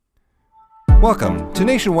Welcome to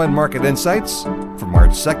Nationwide Market Insights for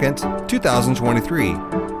March 2nd, 2023.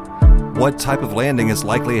 What type of landing is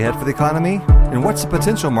likely ahead for the economy, and what's the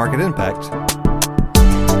potential market impact?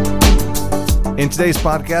 In today's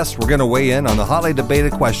podcast, we're going to weigh in on the hotly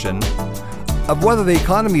debated question of whether the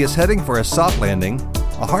economy is heading for a soft landing,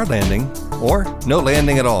 a hard landing, or no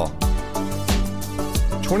landing at all.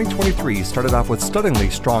 2023 started off with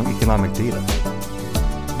stunningly strong economic data.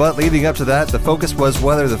 But leading up to that, the focus was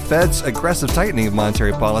whether the Fed's aggressive tightening of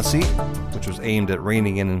monetary policy, which was aimed at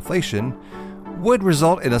reining in inflation, would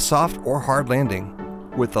result in a soft or hard landing,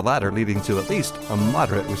 with the latter leading to at least a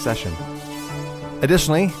moderate recession.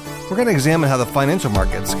 Additionally, we're going to examine how the financial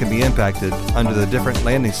markets can be impacted under the different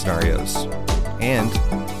landing scenarios, and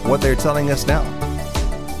what they're telling us now.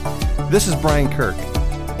 This is Brian Kirk,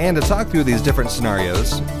 and to talk through these different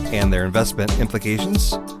scenarios and their investment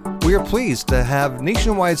implications, we are pleased to have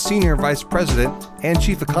Nationwide Senior Vice President and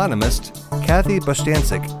Chief Economist, Kathy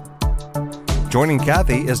Bostjancic. Joining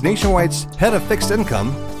Kathy is Nationwide's Head of Fixed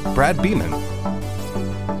Income, Brad Beman.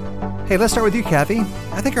 Hey, let's start with you, Kathy.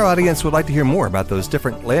 I think our audience would like to hear more about those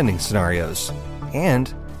different landing scenarios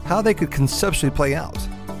and how they could conceptually play out.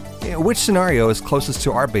 Which scenario is closest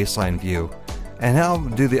to our baseline view, and how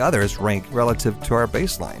do the others rank relative to our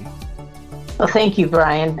baseline? Well, thank you,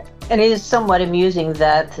 Brian. And it is somewhat amusing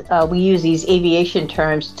that we use these aviation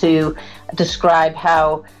terms to describe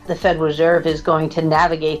how the Federal Reserve is going to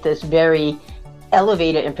navigate this very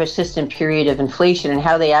elevated and persistent period of inflation, and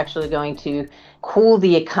how they actually are going to cool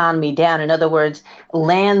the economy down. In other words,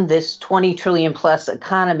 land this 20 trillion plus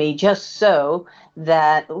economy just so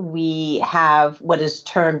that we have what is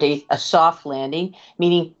termed a soft landing,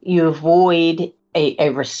 meaning you avoid a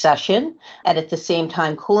recession, and at the same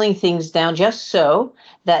time cooling things down just so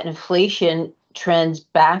that inflation trends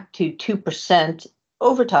back to 2%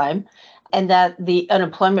 over time, and that the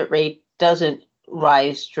unemployment rate doesn't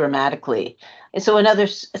rise dramatically. And so in other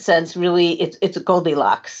sense, really, it's a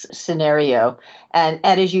Goldilocks scenario. And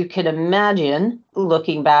as you can imagine,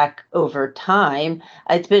 looking back over time,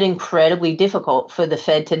 it's been incredibly difficult for the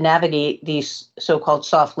Fed to navigate these so-called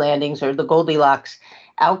soft landings or the Goldilocks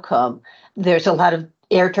outcome. There's a lot of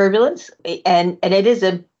air turbulence, and it is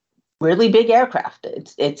a really big aircraft.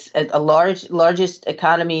 It's a largest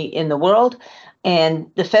economy in the world, and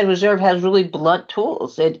the Federal Reserve has really blunt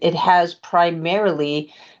tools. It has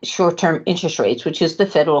primarily short-term interest rates, which is the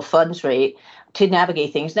federal funds rate, to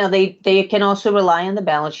navigate things. Now, they can also rely on the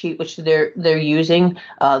balance sheet, which they're using.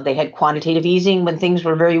 They had quantitative easing when things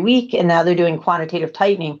were very weak, and now they're doing quantitative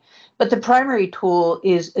tightening. But the primary tool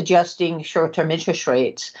is adjusting short-term interest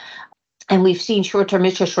rates. And we've seen short-term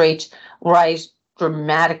interest rates rise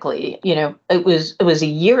dramatically. It was a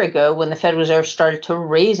year ago when the Federal Reserve started to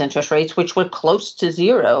raise interest rates, which were close to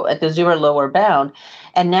zero at the zero lower bound.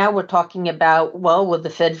 And now we're talking about, well, will the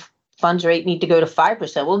Fed funds rate need to go to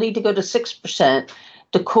 5%? We'll need to go to 6%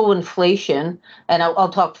 to cool inflation. And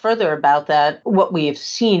I'll talk further about that, what we have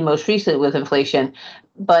seen most recently with inflation.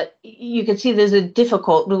 But you can see there's a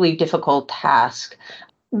really difficult task.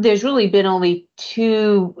 There's really been only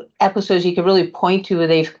two episodes you can really point to where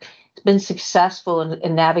they've been successful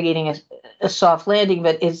in navigating a soft landing,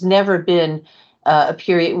 but it's never been a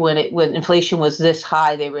period when inflation was this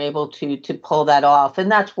high, they were able to pull that off. And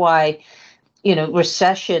that's why,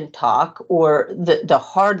 recession talk or the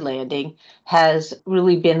hard landing has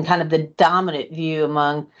really been kind of the dominant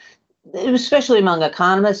view especially among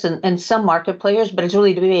economists and some market players, but it's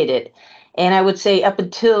really debated. And I would say up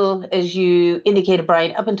until, as you indicated,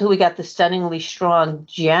 Brian, up until we got the stunningly strong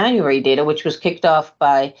January data, which was kicked off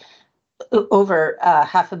by over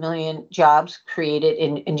 500,000 jobs created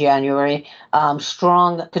in January,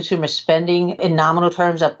 strong consumer spending in nominal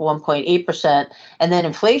terms up 1.8%, and then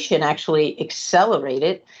inflation actually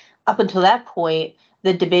accelerated. Up until that point,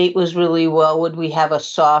 the debate was really, well, would we have a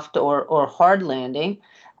soft or hard landing?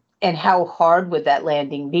 And how hard would that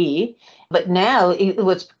landing be? But now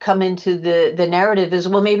what's come into the narrative is,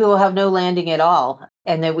 well, maybe we'll have no landing at all.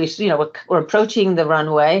 And then we're approaching the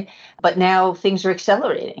runway, but now things are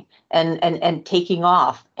accelerating and taking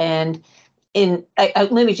off. And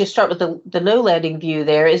let me just start with the no landing view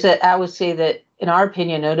there, is that I would say that, in our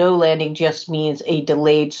opinion, a no landing just means a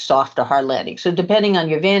delayed soft or hard landing. So depending on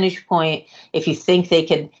your vantage point, if you think they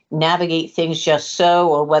can navigate things just so,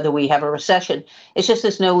 or whether we have a recession, it's just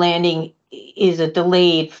this no landing is a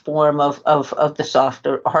delayed form of the soft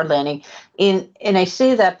or hard landing. And I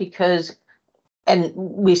say that because, and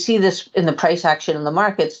we see this in the price action in the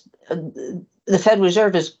markets, the Fed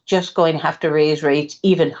Reserve is just going to have to raise rates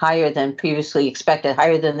even higher than previously expected,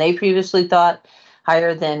 higher than they previously thought,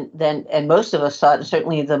 higher than and most of us thought, and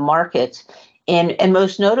certainly the markets, And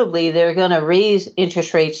most notably, they're going to raise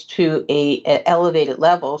interest rates to a elevated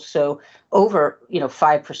level, so over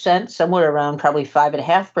 5%, somewhere around probably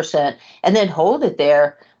 5.5%, and then hold it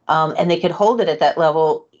there. And they could hold it at that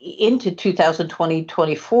level into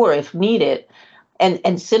 2020-24 if needed.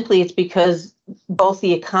 And simply it's because both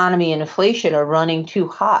the economy and inflation are running too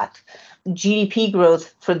hot. GDP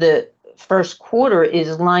growth for the first quarter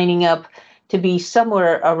is lining up to be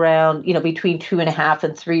somewhere around, between 2.5%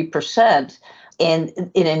 and 3%.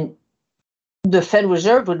 And the Federal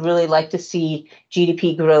Reserve would really like to see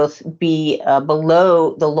GDP growth be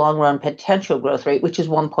below the long-run potential growth rate, which is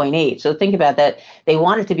 1.8. So think about that. They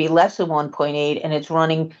want it to be less than 1.8, and it's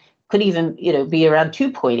running, could even be around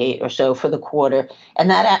 2.8 or so for the quarter. And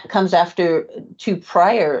that comes after two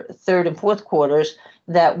prior third and fourth quarters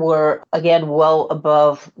that were, again, well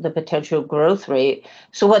above the potential growth rate.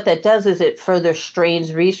 So what that does is it further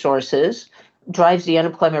strains resources, drives the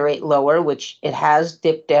unemployment rate lower, which it has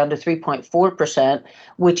dipped down to 3.4%,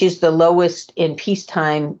 which is the lowest in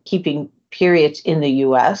peacetime keeping periods in the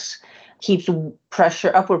U.S., keeps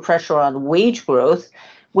upward pressure on wage growth,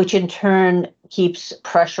 which in turn keeps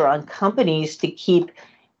pressure on companies to keep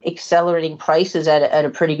accelerating prices at a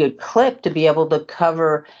pretty good clip to be able to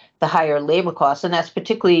cover the higher labor costs. And that's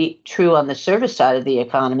particularly true on the service side of the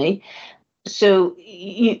economy. So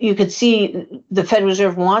you could see the Federal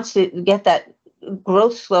Reserve wants to get that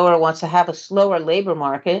growth slower, wants to have a slower labor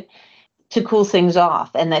market to cool things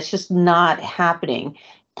off. And that's just not happening.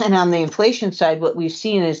 And on the inflation side, what we've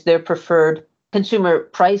seen is their preferred consumer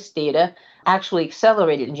price data actually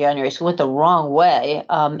accelerated in January. So it went the wrong way.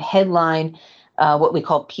 Headline, what we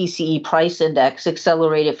call PCE price index,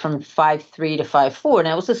 accelerated from 5.3 to 5.4.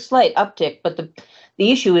 Now, it was a slight uptick, but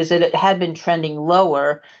the issue is that it had been trending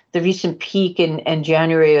lower. The recent peak in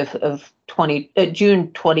January of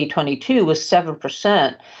June 2022 was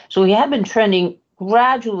 7%. So we have been trending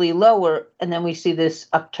gradually lower, and then we see this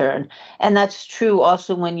upturn. And that's true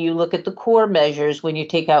also when you look at the core measures, when you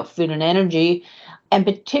take out food and energy, and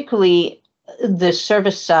particularly the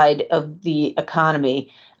service side of the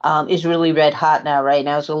economy is really red hot now. Right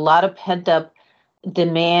now, there's a lot of pent up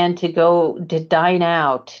demand to dine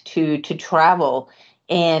out, to travel.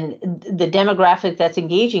 And the demographic that's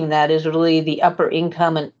engaging that is really the upper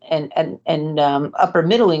income and upper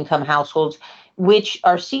middle income households, which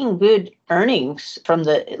are seeing good earnings from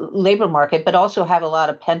the labor market, but also have a lot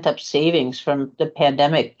of pent up savings from the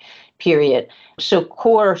pandemic period. So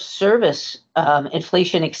core service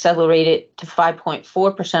inflation accelerated to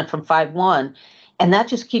 5.4% from 5.1%. And that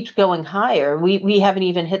just keeps going higher. We haven't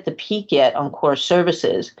even hit the peak yet on core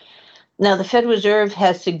services. Now, the Federal Reserve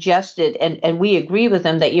has suggested, and we agree with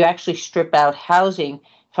them, that you actually strip out housing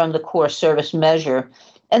from the core service measure.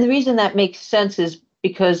 And the reason that makes sense is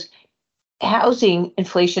because housing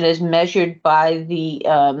inflation as measured by the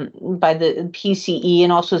PCE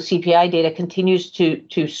and also CPI data continues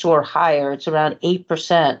to soar higher. It's around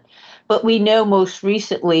 8%. But we know most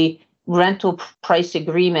recently rental price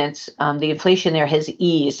agreements, the inflation there has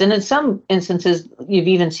eased. And in some instances, you've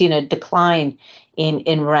even seen a decline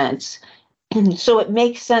in rents. So it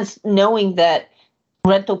makes sense, knowing that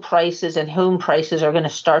rental prices and home prices are going to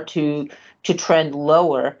start to trend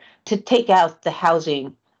lower, to take out the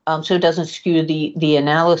housing so it doesn't skew the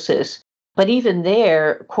analysis. But even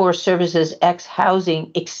there, core services ex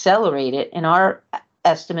housing accelerated. In our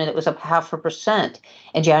estimate, it was up 0.5%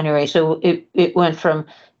 in January. So it went from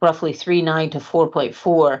roughly 3.9 to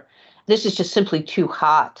 4.4. This is just simply too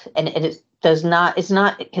hot, and it's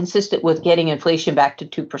not consistent with getting inflation back to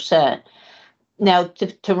 2%. Now,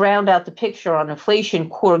 to round out the picture on inflation,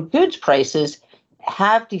 core goods prices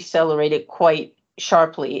have decelerated quite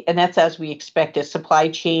sharply, and that's as we expected. Supply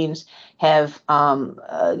chains have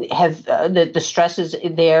the stresses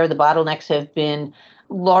there, the bottlenecks have been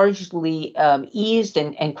largely eased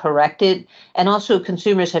and corrected, and also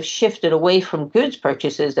consumers have shifted away from goods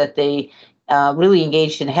purchases that they really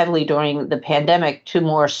engaged in heavily during the pandemic to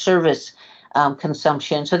more service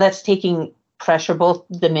consumption. So that's taking pressure, both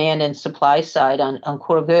demand and supply side on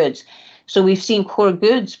core goods. So we've seen core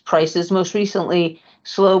goods prices most recently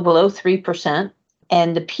slow below 3%,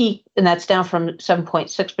 and the peak, and that's down from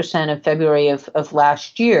 7.6% in February of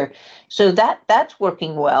last year. So that's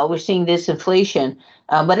working well. We're seeing this inflation,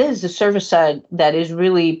 but it is the service side that is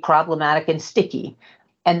really problematic and sticky.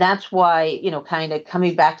 And that's why, kind of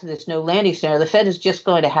coming back to this no landing scenario, the Fed is just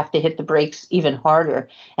going to have to hit the brakes even harder.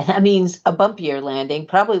 And that means a bumpier landing,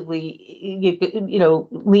 probably,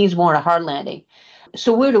 leans more on a hard landing.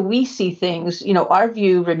 So where do we see things? Our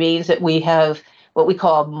view remains that we have what we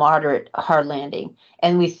call a moderate hard landing.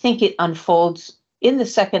 And we think it unfolds in the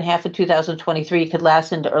second half of 2023, could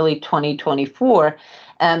last into early 2024.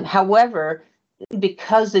 However,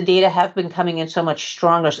 because the data have been coming in so much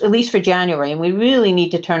stronger, at least for January, and we really need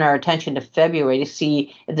to turn our attention to February to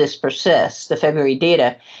see if this persists, the February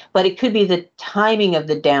data. But it could be the timing of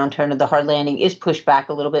the downturn of the hard landing is pushed back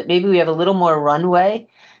a little bit. Maybe we have a little more runway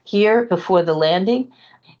here before the landing.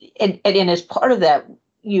 And as part of that,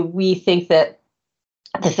 we think that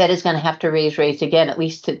the Fed is going to have to raise rates again, at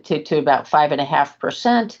least to about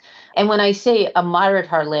 5.5%. And when I say a moderate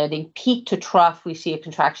hard landing, peak to trough, we see a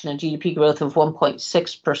contraction of GDP growth of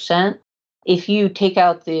 1.6%. If you take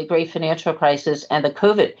out the great financial crisis and the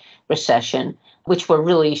COVID recession, which were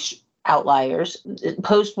really outliers,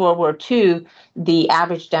 post-World War II, the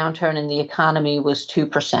average downturn in the economy was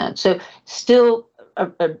 2%. So still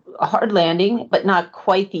a hard landing, but not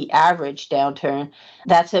quite the average downturn.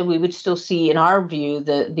 That said, we would still see, in our view,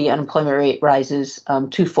 the unemployment rate rises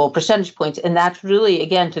 2 full percentage points. And that's really,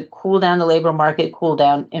 again, to cool down the labor market, cool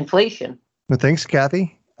down inflation. Well, thanks,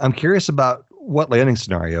 Kathy. I'm curious about what landing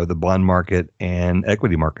scenario the bond market and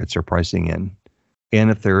equity markets are pricing in, and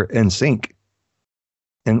if they're in sync.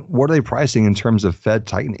 And what are they pricing in terms of Fed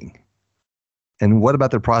tightening? And what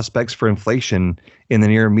about the prospects for inflation in the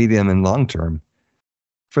near, medium, and long term?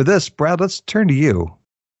 For this, Brad, let's turn to you.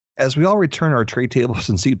 As we all return our tray tables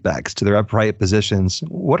and seat backs to their upright positions,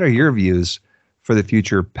 what are your views for the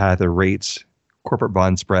future path of rates, corporate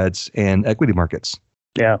bond spreads, and equity markets?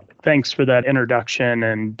 Yeah, thanks for that introduction.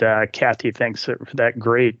 And Kathy, thanks for that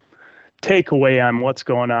great takeaway on what's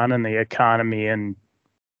going on in the economy. And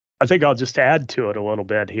I think I'll just add to it a little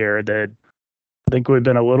bit here that I think we've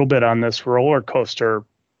been a little bit on this roller coaster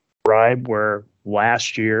ride where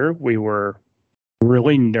last year we were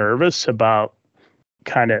really nervous about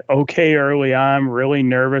early on, really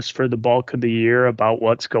nervous for the bulk of the year about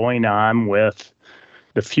what's going on with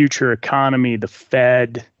the future economy, the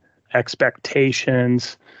Fed,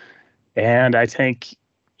 expectations. And I think,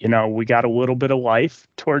 we got a little bit of life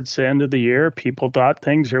towards the end of the year. People thought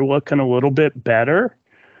things are looking a little bit better,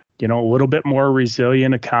 a little bit more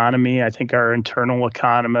resilient economy. I think our internal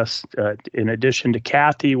economist, in addition to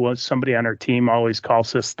Kathy, was somebody on our team always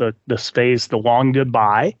calls this phase the long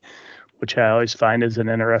goodbye, which I always find is an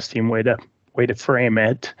interesting way to frame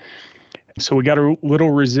it. So we got a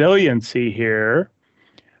little resiliency here.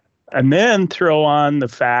 And then throw on the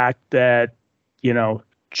fact that,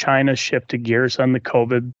 China shifted gears on the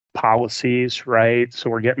COVID policies, right? So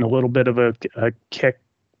we're getting a little bit of a kick,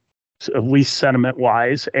 at least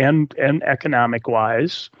sentiment-wise and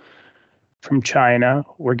economic-wise, from China.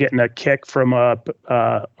 We're getting a kick from a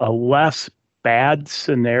less bad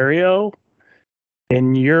scenario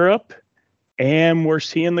in Europe, and we're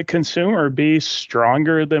seeing the consumer be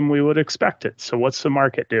stronger than we would expect it. So what's the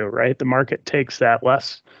market do, right? The market takes that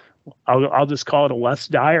less, I'll just call it a less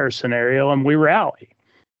dire scenario, and we rally,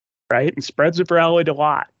 right? And spreads have rallied a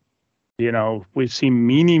lot. We've seen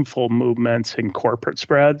meaningful movements in corporate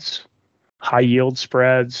spreads, high yield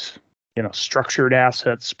spreads, structured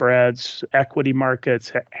asset spreads, equity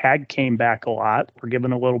markets had came back a lot. We're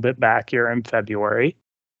giving a little bit back here in February,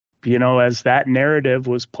 as that narrative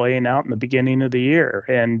was playing out in the beginning of the year.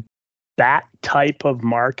 And that type of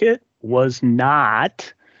market was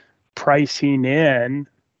not pricing in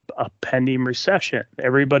a pending recession.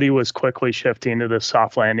 Everybody was quickly shifting to the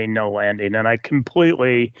soft landing, no landing. And I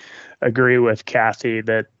completely agree with Kathy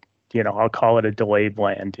that, I'll call it a delayed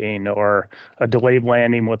landing or a delayed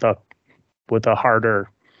landing with a harder,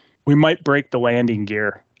 we might break the landing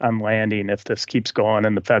gear on landing if this keeps going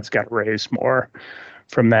and the Fed's got to raise more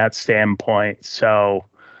from that standpoint. So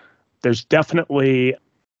there's definitely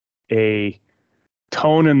a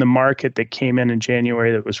tone in the market that came in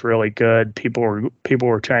January that was really good. People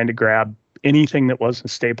were trying to grab anything that wasn't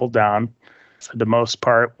stapled down. For the most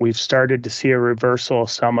part, we've started to see a reversal of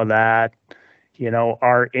some of that.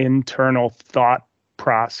 Our internal thought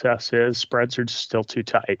process is spreads are just still too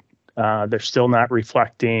tight. They're still not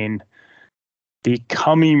reflecting the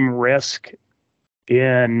coming risk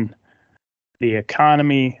in the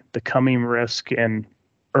economy, the coming risk in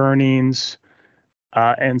earnings,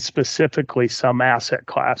 and specifically some asset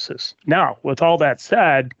classes. Now, with all that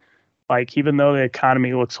said, even though the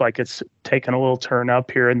economy looks like it's taken a little turn up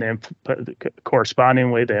here, and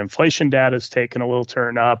correspondingly, the inflation data has taken a little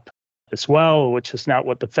turn up as well, which is not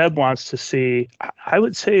what the Fed wants to see. I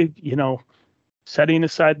would say, setting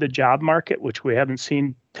aside the job market, which we haven't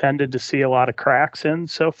tended to see a lot of cracks in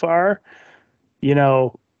so far,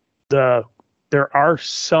 there are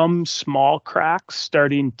some small cracks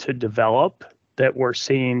starting to develop that we're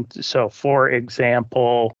seeing. So, for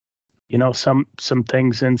example, some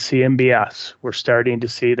things in CMBS. We're starting to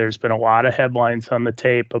see there's been a lot of headlines on the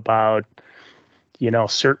tape about,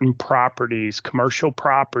 certain properties, commercial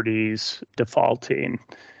properties defaulting.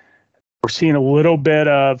 We're seeing a little bit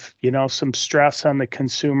of, some stress on the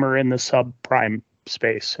consumer in the subprime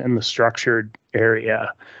space, in the structured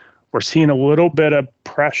area. We're seeing a little bit of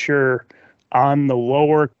pressure on the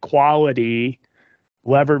lower quality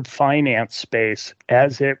levered finance space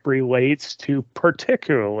as it relates to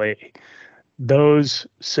particularly those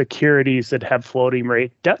securities that have floating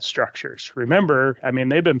rate debt structures. Remember,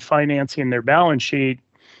 they've been financing their balance sheet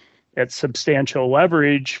at substantial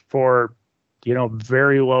leverage for,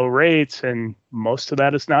 very low rates, and most of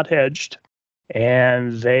that is not hedged.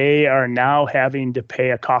 And they are now having to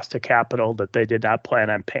pay a cost of capital that they did not plan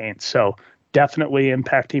on paying. So definitely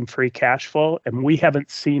impacting free cash flow. And we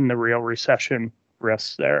haven't seen the real recession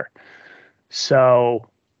risks there. So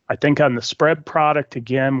I think on the spread product,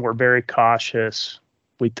 again, we're very cautious.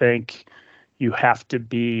 We think you have to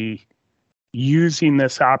be using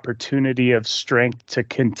this opportunity of strength to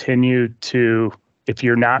continue to, if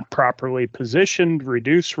you're not properly positioned,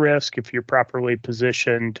 reduce risk. If you're properly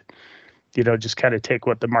positioned, just kind of take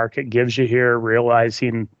what the market gives you here,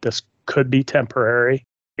 realizing this could be temporary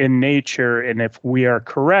in nature. And if we are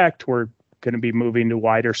correct, we're going to be moving to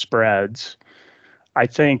wider spreads. I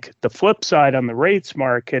think the flip side on the rates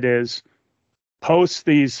market is post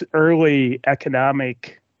these early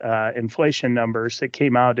economic inflation numbers that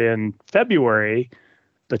came out in February,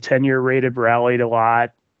 the 10-year rate had rallied a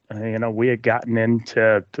lot. We had gotten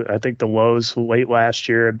into, I think the lows late last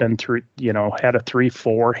year had been through, had a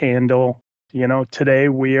 3.4 handle. Today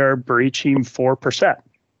we are breaching 4%.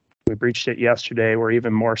 We breached it yesterday. We're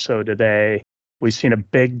even more so today. We've seen a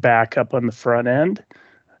big backup on the front end.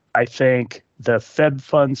 I think the Fed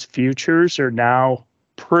funds futures are now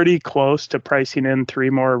pretty close to pricing in 3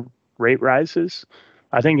 more rate rises.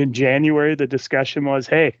 I think in January, the discussion was,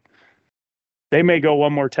 hey, they may go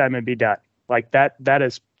one more time and be done. Like that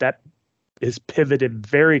is pivoted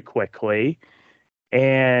very quickly.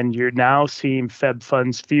 And you're now seeing Fed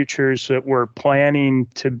funds futures that were planning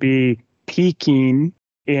to be peaking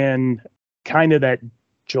in kind of that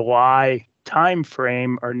July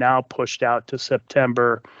timeframe are now pushed out to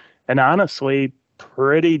September, and honestly,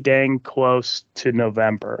 pretty dang close to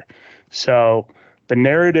November. So the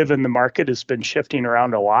narrative in the market has been shifting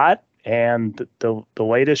around a lot, and the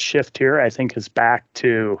latest shift here, I think, is back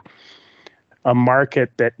to a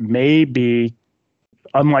market that may be,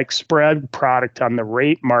 unlike spread product on the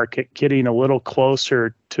rate market, getting a little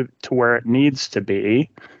closer to where it needs to be,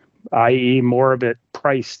 i.e. more of it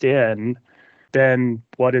priced in than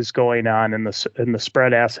what is going on in the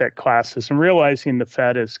spread asset classes, and realizing the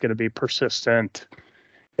Fed is going to be persistent.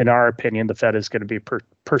 In our opinion, the Fed is going to be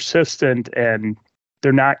persistent, and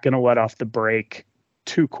they're not going to let off the brake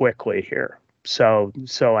too quickly here. So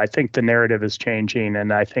I think the narrative is changing,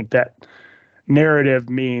 and I think that narrative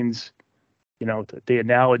means, the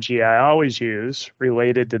analogy I always use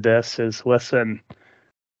related to this is, listen,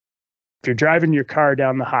 if you're driving your car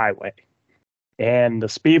down the highway and the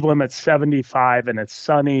speed limit's 75 and it's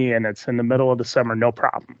sunny and it's in the middle of the summer, no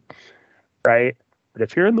problem, right? But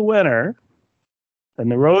if you're in the winter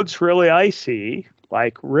and the road's really icy,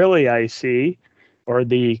 or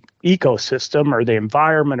the ecosystem or the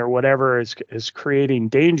environment or whatever is creating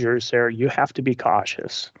dangers there, you have to be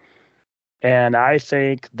cautious. And I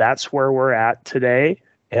think that's where we're at today.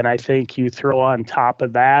 And I think you throw on top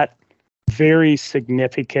of that very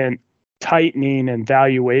significant tightening and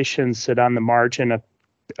valuations that on the margin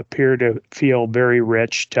appear to feel very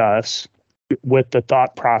rich to us, with the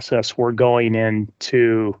thought process we're going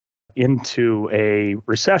into a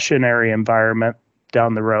recessionary environment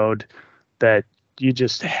down the road, that you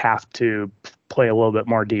just have to play a little bit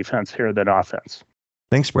more defense here than offense.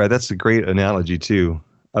 Thanks, Brad. That's a great analogy too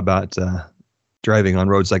about driving on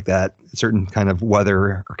roads like that, certain kind of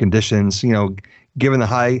weather or conditions. Given the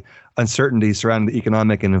high uncertainty surrounding the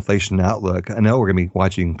economic and inflation outlook, I know we're going to be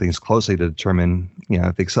watching things closely to determine,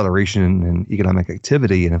 if the acceleration in economic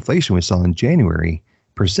activity and inflation we saw in January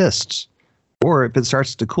persists, or if it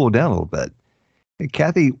starts to cool down a little bit. Hey,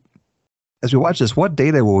 Kathy, as we watch this, what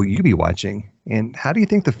data will you be watching, and how do you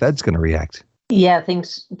think the Fed's going to react? Yeah,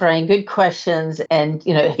 thanks, Brian. Good questions. And,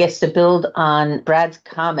 I guess to build on Brad's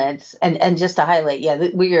comments and just to highlight,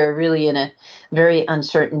 we are really in a very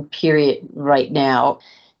uncertain period right now.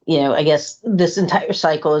 I guess this entire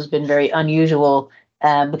cycle has been very unusual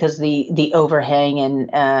because the overhang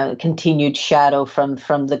and continued shadow from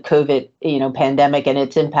the COVID, pandemic and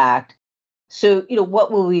its impact. So,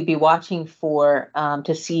 what will we be watching for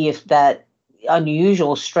to see if that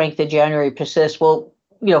unusual strength in January persists? Well,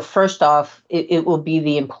 first off, it will be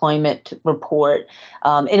the employment report,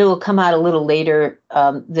 and it will come out a little later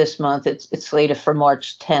this month. It's slated for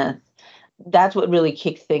March 10th. That's what really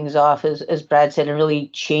kicked things off, as Brad said, and really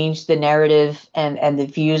changed the narrative and the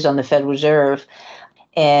views on the Federal Reserve.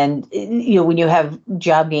 And, when you have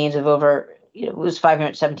job gains of over, it was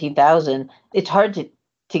 517,000, it's hard to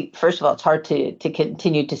first of all, it's hard to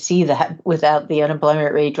continue to see that without the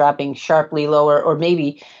unemployment rate dropping sharply lower, or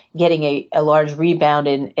maybe getting a large rebound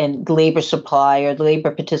in labor supply or the labor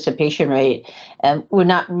participation rate. And we're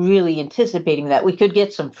not really anticipating that. We could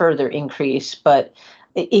get some further increase, but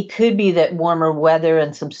it could be that warmer weather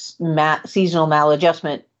and some seasonal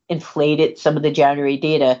maladjustment inflated some of the January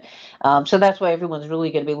data. So that's why everyone's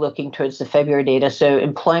really going to be looking towards the February data. So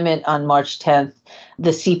employment on March 10th, the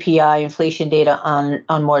CPI inflation data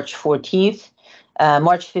on March 14th.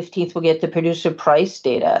 March 15th, we'll get the producer price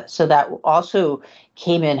data. So that also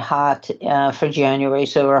came in hot for January.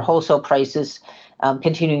 So our wholesale prices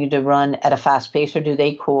continuing to run at a fast pace, or do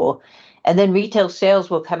they cool? And then retail sales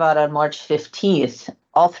will come out on March 15th.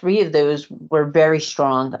 All three of those were very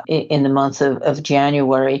strong in the month of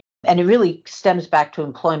January. And it really stems back to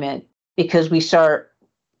employment, because we saw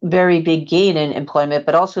very big gain in employment,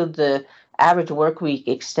 but also the average work week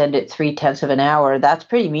extended 0.3 of an hour. That's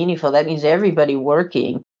pretty meaningful. That means everybody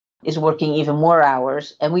working is working even more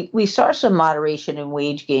hours. And we saw some moderation in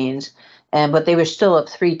wage gains, but they were still up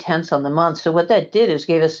 0.3 on the month. So what that did is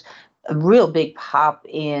gave us a real big pop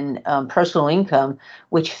in personal income,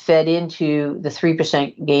 which fed into the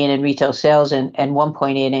 3% gain in retail sales and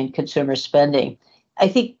 1.8 in consumer spending. I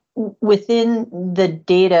think within the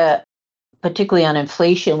data, particularly on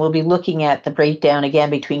inflation, we'll be looking at the breakdown again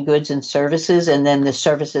between goods and services, and then the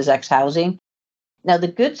services ex housing. Now, the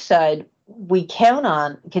goods side, we count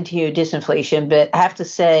on continued disinflation, but I have to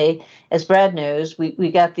say, as Brad knows,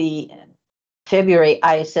 we got the February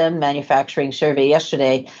ISM manufacturing survey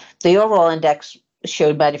yesterday. The overall index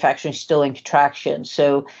showed manufacturing still in contraction.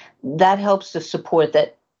 So that helps to support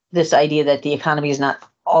that this idea that the economy is not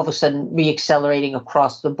all of a sudden reaccelerating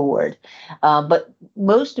across the board. But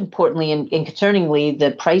most importantly and concerningly,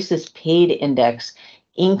 the prices paid index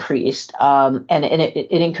increased, and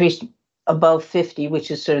it increased above 50,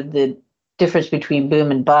 which is sort of the difference between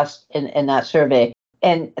boom and bust in that survey.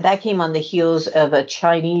 And that came on the heels of a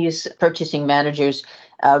Chinese purchasing manager's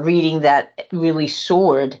reading that really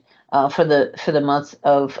soared for the month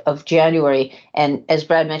of January. And as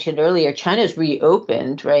Brad mentioned earlier, China's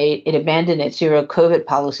reopened, right? It abandoned its zero COVID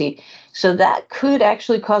policy. So that could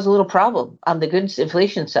actually cause a little problem on the goods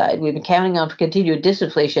inflation side. We've been counting on continued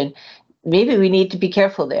disinflation. Maybe we need to be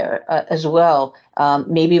careful there as well.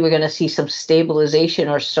 Maybe we're going to see some stabilization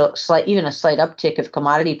or even a slight uptick if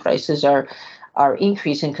commodity prices are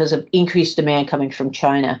increasing because of increased demand coming from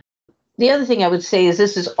China. The other thing I would say is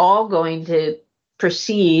this is all going to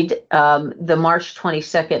precede the March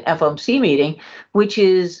 22nd FOMC meeting, which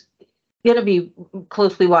is going to be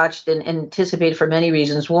closely watched and anticipated for many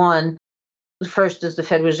reasons. One, first, does the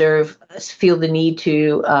Fed Reserve feel the need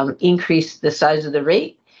to increase the size of the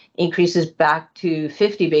rate? Increases back to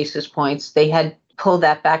 50 basis points. They had pulled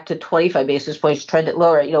that back to 25 basis points, trended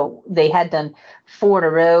lower. They had done 4 in a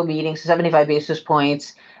row meetings, 75 basis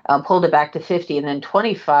points, pulled it back to 50, and then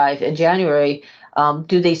 25 in January.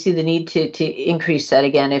 Do they see the need to increase that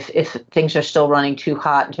again if things are still running too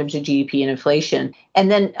hot in terms of GDP and inflation?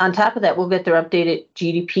 And then on top of that, we'll get their updated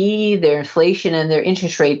GDP, their inflation, and their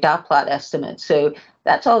interest rate dot plot estimates. So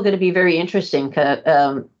that's all going to be very interesting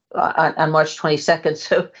on March 22nd.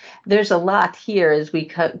 So there's a lot here as we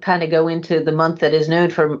kind of go into the month that is known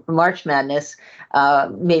for March Madness.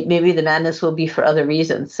 Maybe the madness will be for other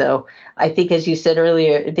reasons. So I think, as you said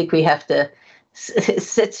earlier, I think we have to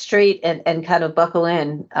sit straight and kind of buckle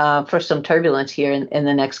in for some turbulence here in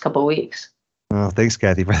the next couple of weeks. Oh, thanks,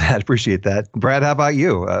 Kathy, for that. Appreciate that. Brad, how about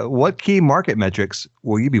you? What key market metrics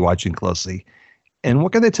will you be watching closely? And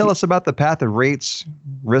what can they tell us about the path of rates,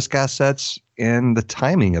 risk assets, and the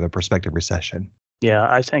timing of a prospective recession? Yeah,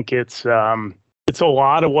 I think it's a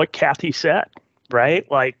lot of what Kathy said, right?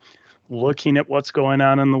 Like looking at what's going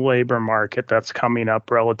on in the labor market that's coming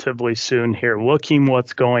up relatively soon here, looking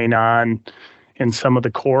what's going on in some of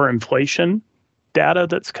the core inflation data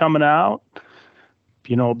that's coming out,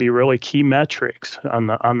 be really key metrics on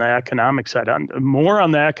the economic side. More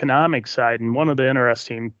on the economic side, and one of the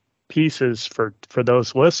interesting pieces for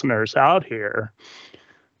those listeners out here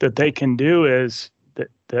that they can do is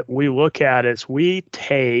that we look at is we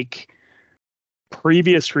take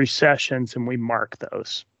previous recessions and we mark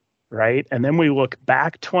those, right? And then we look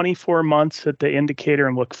back 24 months at the indicator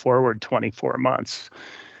and look forward 24 months.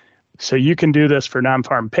 So you can do this for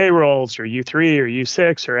non-farm payrolls or U3 or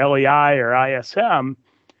U6 or LEI or ISM,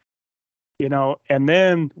 and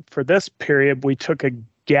then for this period, we took a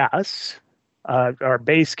guess, our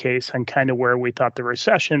base case on kind of where we thought the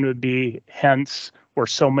recession would be, hence we're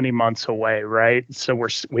so many months away, right? So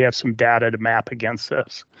we have some data to map against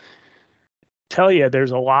this. Tell you,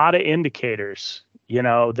 there's a lot of indicators,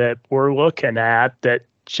 that we're looking at that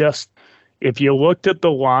just, if you looked at the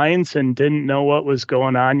lines and didn't know what was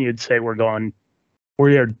going on, you'd say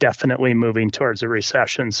we are definitely moving towards a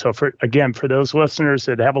recession. So for those listeners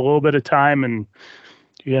that have a little bit of time and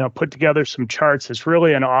put together some charts, it's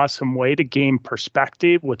really an awesome way to gain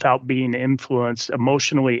perspective without being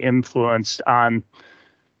emotionally influenced on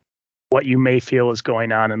what you may feel is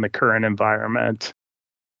going on in the current environment.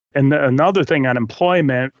 And another thing on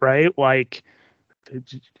employment, right? Like,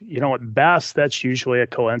 at best, that's usually a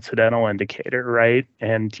coincidental indicator, right?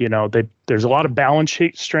 And, there's a lot of balance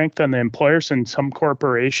sheet strength on the employers and some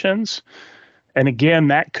corporations. And again,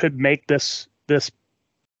 that could make this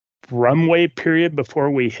runway period before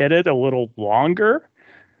we hit it a little longer,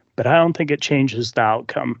 but I don't think it changes the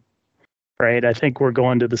outcome, right? I think we're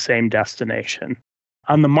going to the same destination.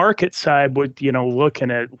 On the market side, we're, looking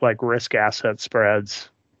at like risk asset spreads,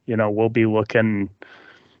 we'll be looking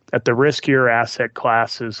at the riskier asset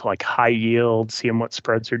classes like high yield, seeing what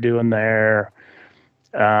spreads are doing there.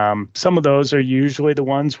 Some of those are usually the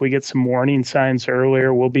ones we get some warning signs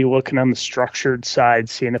earlier. We'll be looking on the structured side,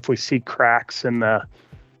 seeing if we see cracks in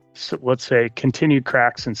let's say continued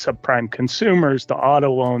cracks in subprime consumers, the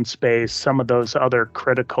auto loan space, some of those other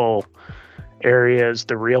critical areas,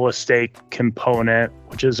 the real estate component,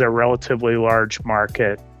 which is a relatively large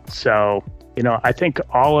market. So, I think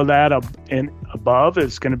all of that above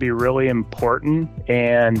is going to be really important.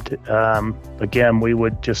 And again, we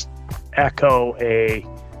would just echo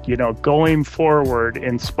going forward,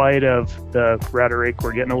 in spite of the rhetoric,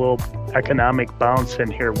 we're getting a little economic bounce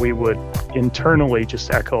in here, we would internally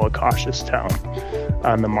just echo a cautious tone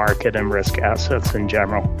on the market and risk assets in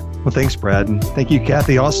general. Well, thanks, Brad. And thank you,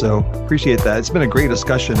 Kathy, also. Appreciate that. It's been a great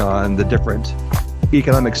discussion on the different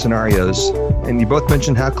economic scenarios. And you both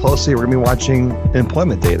mentioned how closely we're going to be watching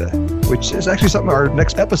employment data, which is actually something our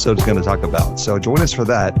next episode is going to talk about. So join us for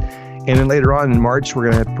that. And then later on in March, we're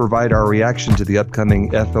going to provide our reaction to the upcoming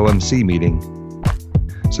FOMC meeting.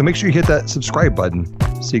 So make sure you hit that subscribe button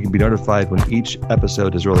so you can be notified when each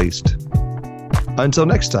episode is released. Until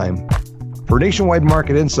next time, for Nationwide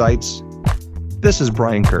Market Insights, this is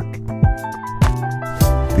Brian Kirk.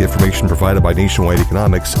 The information provided by Nationwide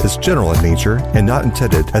Economics is general in nature and not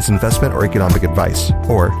intended as investment or economic advice,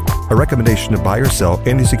 or a recommendation to buy or sell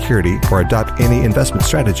any security or adopt any investment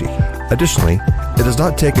strategy. Additionally, it does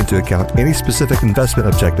not take into account any specific investment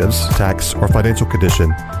objectives, tax or financial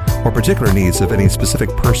condition, or particular needs of any specific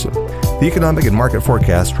person. The economic and market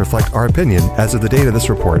forecasts reflect our opinion as of the date of this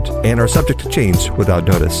report and are subject to change without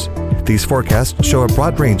notice. These forecasts show a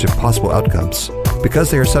broad range of possible outcomes.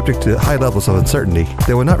 Because they are subject to high levels of uncertainty,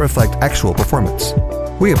 they will not reflect actual performance.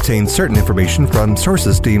 We obtain certain information from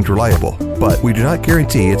sources deemed reliable, but we do not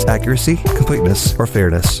guarantee its accuracy, completeness, or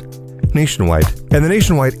fairness. Nationwide and the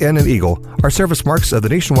Nationwide N and Eagle are service marks of the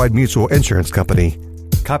Nationwide Mutual Insurance Company.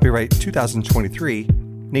 Copyright 2023,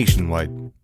 Nationwide.